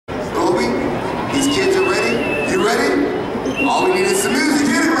These kids are ready? You ready? All we need is some music.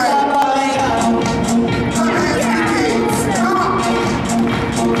 Get it right. Clap your hands for the kids. Come on.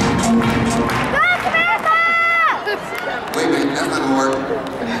 Wait a minute, that's not gonna work.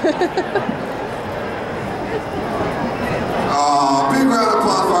 Oh, big round of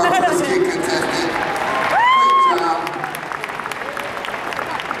applause for our first kid contestant. Great job.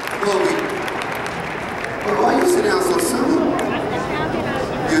 Globie. But why you sit down so soon?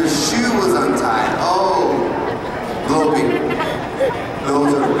 Your shoe was untied. Oh, Globie.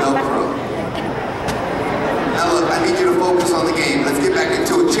 Those are Velcro. Now look, I need you to focus on the game. Let's get back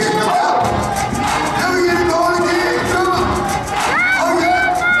into it. Cheer, come out. Now we get it going again. Come on. Oh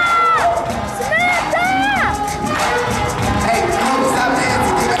yeah. Hey, Globie, stop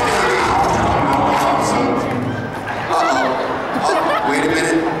dancing. Get back in the game. Uh-oh. Oh, wait a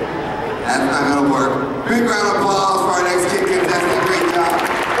minute. That's not gonna work. Big round of applause for our next kid contestant. Great job.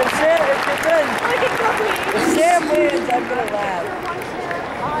 Sam wins, I'm gonna laugh.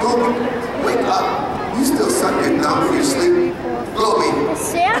 Globie, wake up. You still suck your thumb for your sleep. Globie,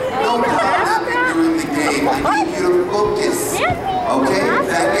 no clapping during the game. I need you to focus. Okay?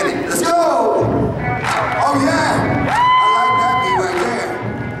 Back in it. Let's go! Oh yeah! I like that beat right there.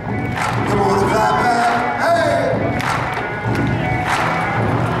 Come on, clap back. Hey!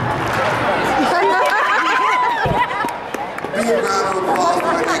 Big round of applause for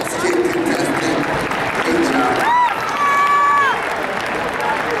our next kid contestant. Great job.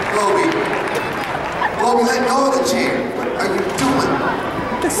 Globie, let go of the chair. What are you doing?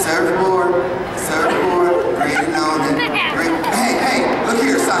 Surfboard, great on it. Great. Hey, look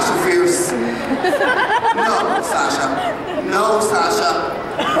here, Sasha Fierce. No, Sasha. No, Sasha.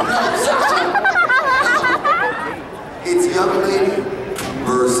 It's young lady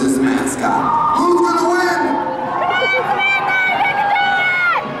versus mascot. Who's gonna win?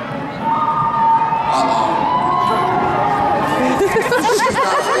 Uh-oh. She's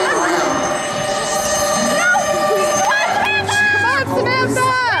not playing around.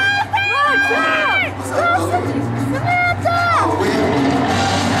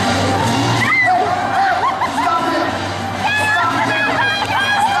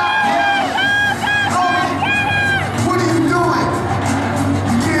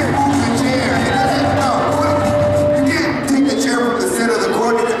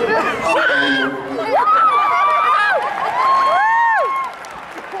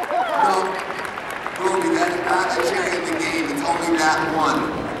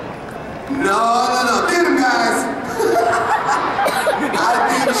 No, get him, guys. I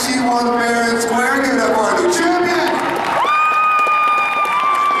think she won fair and square. Give it up for our new champion.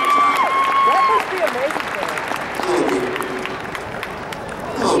 That must be amazing for her.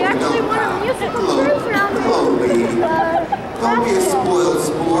 Globie, don't be a spoiled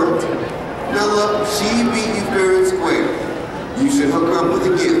sport. Now look, she beat you fair and square. You should hook her up with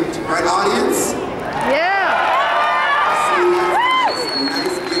a gift, right, audience? Yeah.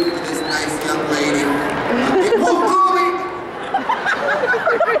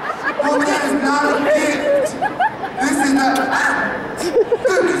 Oh, that is not a gift. This is not.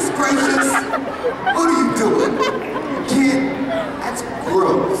 Goodness gracious. What are you doing? Kid, that's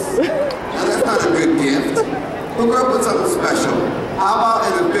gross. Now, that's not a good gift. Hook her up with something special. How about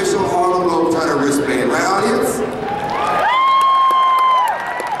an official Harlem Globetrotter wristband, right, audience?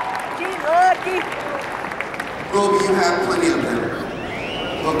 Globie, you have plenty of them.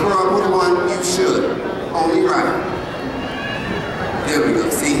 Hook her up with one you should. Only right. There we go.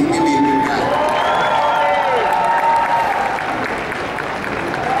 See? Give me a good guy.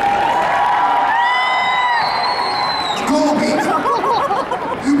 Globie!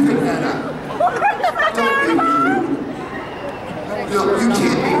 You pick that up. Don't be rude. No, you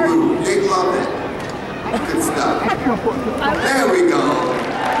can't be rude. They love it. Good stuff. There we go.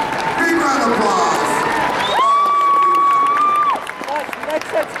 Big round of applause.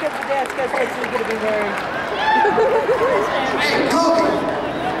 Let's skip the dance because she's going to be married. Hey, Globie!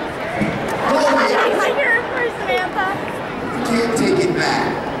 Globie! You can't take it back.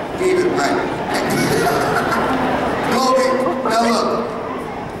 Gave it right. Globie, now look,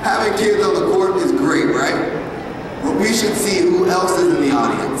 having kids on the court is great, right? But we should see who else is in the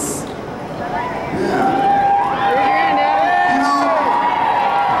audience.